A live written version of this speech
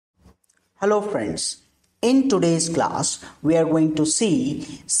Hello friends, in today's class we are going to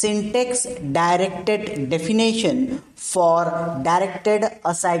see syntax directed definition for directed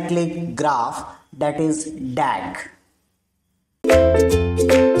acyclic graph, that is DAG.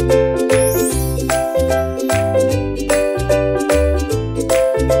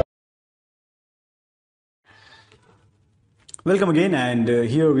 Welcome again, and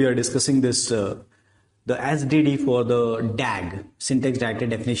here we are discussing this the SDD for the DAG, syntax directed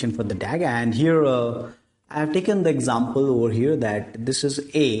definition for the DAG. And here I have taken the example over here that this is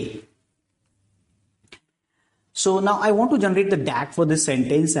A. So now I want to generate the DAG for this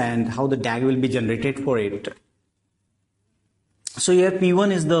sentence and how the DAG will be generated for it. So here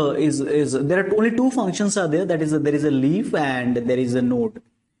P1 is there are only two functions are there, that is there is a leaf and there is a node.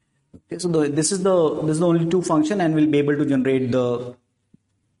 Okay, so this is the only two function, and we'll be able to generate the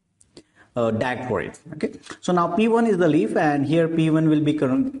DAG for it. Okay, so now P1 is the leaf, and here P1 will be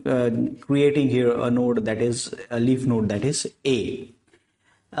creating here a node, that is a leaf node, that is A.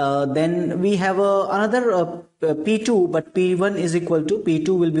 Then we have another P2, but P1 is equal to P2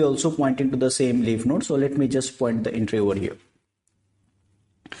 will be also pointing to the same leaf node. So let me just point the entry over here.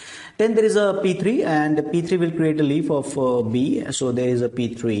 Then there is a P3, and P3 will create a leaf of B. So there is a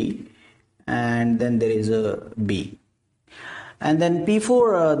P3, and then there is a B. And then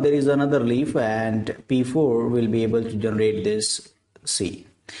P4, there is another leaf, and P4 will be able to generate this C.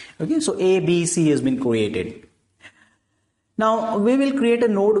 Okay, so A, B, C has been created. Now we will create a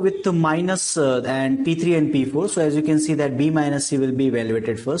node with the minus and P3 and P4. So as you can see that B minus C will be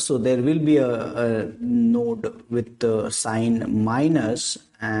evaluated first. So there will be a node with the sign minus,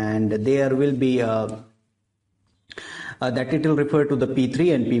 and there will be that it will refer to the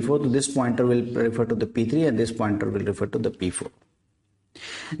P3 and P4. So this pointer will refer to the P3 and this pointer will refer to the P4.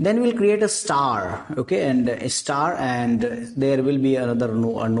 Then we'll create a star, okay, and a star, and there will be another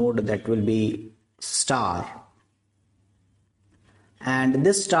node that will be star, and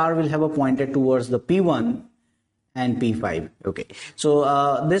this star will have a pointer towards the P1 and P5. Okay,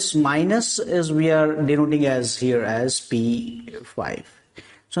 so this minus is we are denoting as here as P5.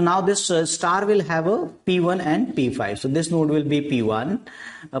 So now this star will have a P1 and P5. So this node will be P1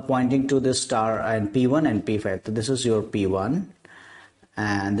 pointing to this star, and P1 and P5. So this is your P1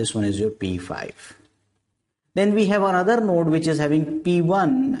 and this one is your P5. Then we have another node which is having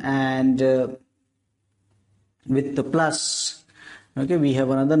P1 and with the plus. Okay, we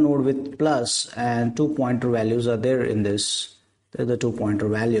have another node with plus, and two pointer values are there in this. They're the two pointer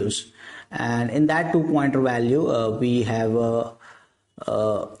values, and in that two pointer value we have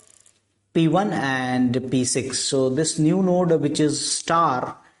P1 and P6. So this new node which is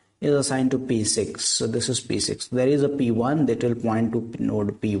star is assigned to P6. So this is P6. There is a P1 that will point to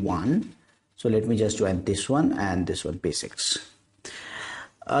node P1. So let me just join this one and this one, P6.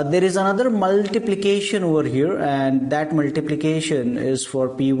 There is another multiplication over here, and that multiplication is for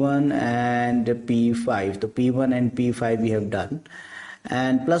P1 and P5. So P1 and P5 we have done,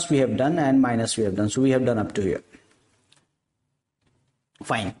 and plus we have done, and minus we have done. So we have done up to here.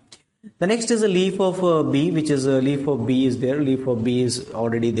 Fine. The next is a leaf of B, which is a leaf of B is there. Leaf of B is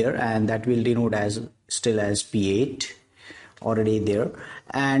already there, and that will denote as still as P8 already there.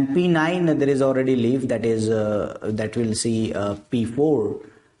 And P9 there is already leaf, that is that will see P4.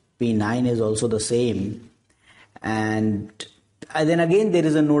 P9 is also the same, and then again there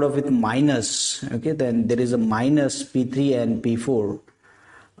is a node of with minus. Okay, then there is a minus P3 and P4,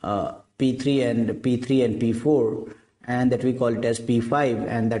 P3 and P4. And that we call it as P5,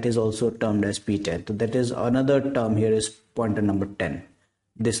 and that is also termed as P10. So that is another term here is pointer number 10,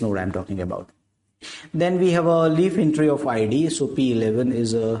 this node I'm talking about. Then we have a leaf entry of ID. So P11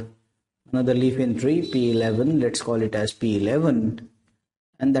 is another leaf entry, P11, let's call it as P11,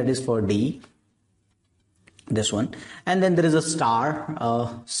 and that is for D, this one. And then there is a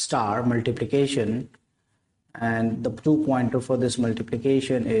star multiplication, and the two pointer for this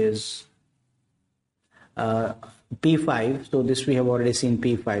multiplication is P5. So this we have already seen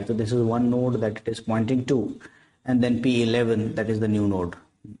P5. So this is one node that it is pointing to, and then P11, that is the new node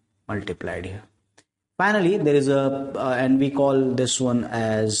multiplied here. Finally there is and we call this one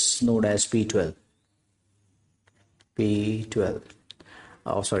as node as P12.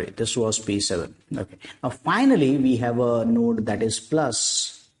 Oh sorry, this was P7. Okay, now finally we have a node that is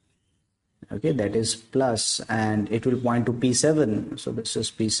plus. Okay, that is plus, and it will point to P7. So this is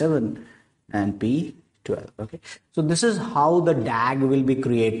P7 and P12. Okay, so this is how the DAG will be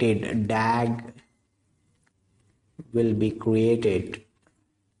created. DAG will be created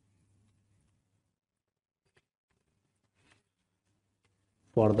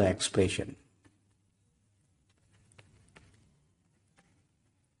for the expression.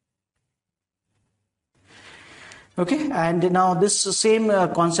 Okay, and now this same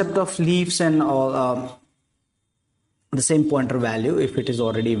concept of leaves and all, the same pointer value, if it is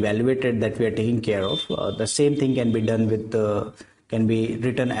already evaluated, that we are taking care of, the same thing can be done with can be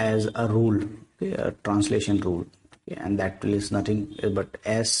written as a rule, okay, a translation rule, okay, and that is nothing but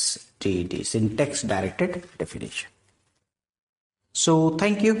SDD, syntax directed definition. So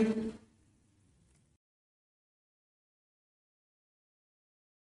thank you.